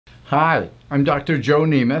Hi, I'm Dr. Joe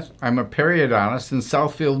Nemeth. I'm a periodontist in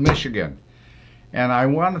Southfield, Michigan. And I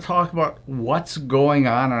want to talk about what's going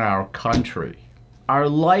on in our country. Our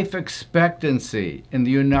life expectancy in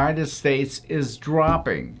the United States is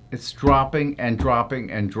dropping. It's dropping and dropping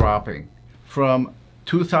and dropping. From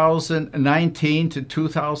 2019 to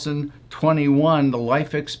 2021, the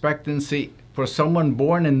life expectancy for someone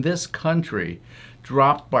born in this country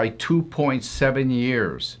dropped by 2.7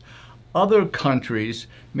 years. Other countries,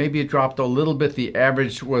 maybe it dropped a little bit. The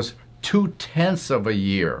average was 0.2 of a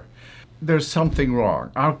year. There's something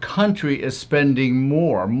wrong. Our country is spending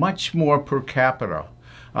more, much more per capita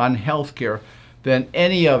on healthcare than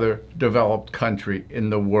any other developed country in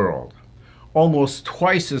the world. Almost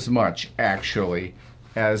twice as much, actually,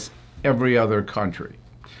 as every other country.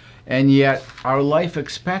 And yet, our life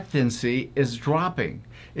expectancy is dropping.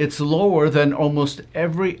 It's lower than almost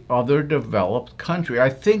every other developed country. I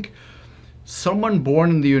think someone born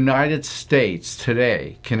in the United States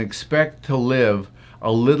today can expect to live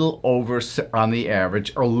a little over, on the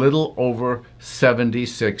average, a little over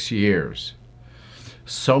 76 years.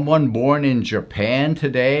 Someone born in Japan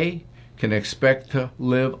today can expect to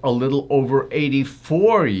live a little over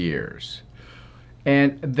 84 years.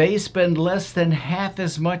 And they spend less than half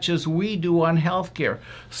as much as we do on healthcare.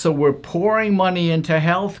 So we're pouring money into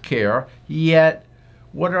healthcare, yet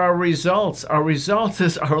what are our results? Our results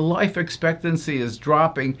is our life expectancy is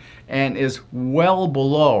dropping and is well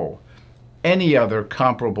below any other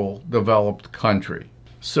comparable developed country.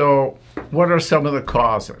 So what are some of the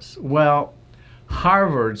causes? Well,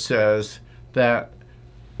 Harvard says that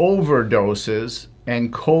overdoses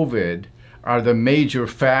and COVID are the major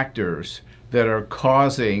factors that are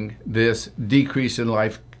causing this decrease in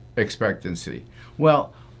life expectancy.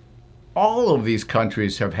 Well, all of these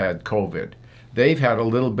countries have had COVID. They've had a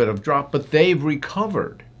little bit of drop, but they've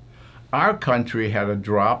recovered. Our country had a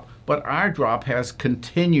drop, but our drop has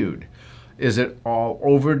continued. Is it all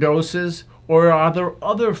overdoses, or are there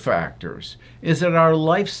other factors? Is it our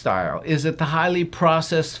lifestyle? Is it the highly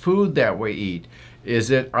processed food that we eat?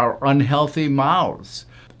 Is it our unhealthy mouths?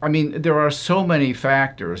 I mean, there are so many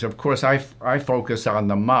factors. Of course, I focus on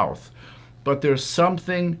the mouth, but there's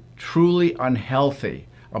something truly unhealthy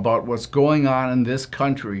about what's going on in this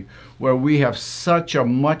country where we have such a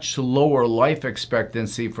much lower life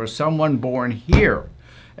expectancy for someone born here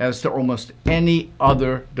as to almost any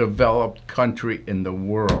other developed country in the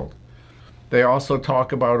world. They also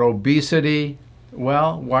talk about obesity.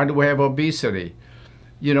 Well, why do we have obesity?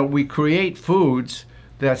 You know, we create foods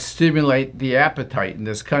that stimulate the appetite in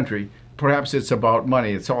this country. Perhaps it's about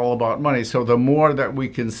money. It's all about money. So the more that we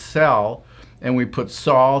can sell, and we put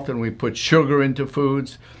salt and we put sugar into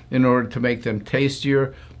foods in order to make them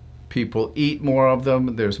tastier, people eat more of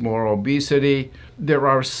them, there's more obesity. There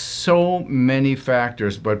are so many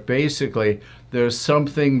factors, but basically there's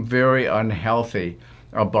something very unhealthy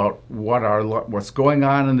about what's going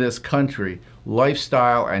on in this country,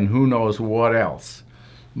 lifestyle, and who knows what else.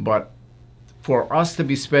 But for us to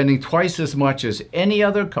be spending twice as much as any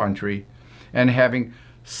other country and having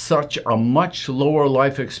such a much lower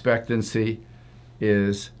life expectancy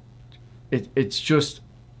it's just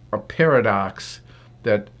a paradox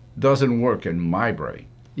that doesn't work in my brain.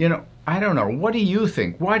 You know, I don't know. What do you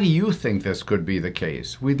think? Why do you think this could be the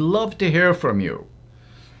case? We'd love to hear from you.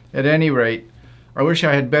 At any rate, I wish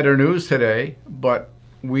I had better news today, but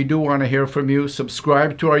we do want to hear from you.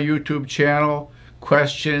 Subscribe to our YouTube channel.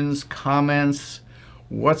 Questions, comments,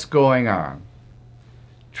 what's going on?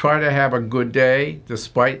 Try to have a good day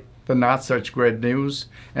despite the not such great news.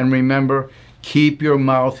 And remember, keep your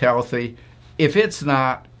mouth healthy. If it's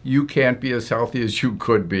not, you can't be as healthy as you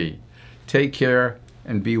could be. Take care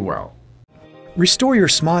and be well. Restore your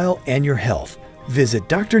smile and your health. Visit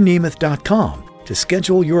drnemeth.com to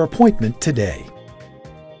schedule your appointment today.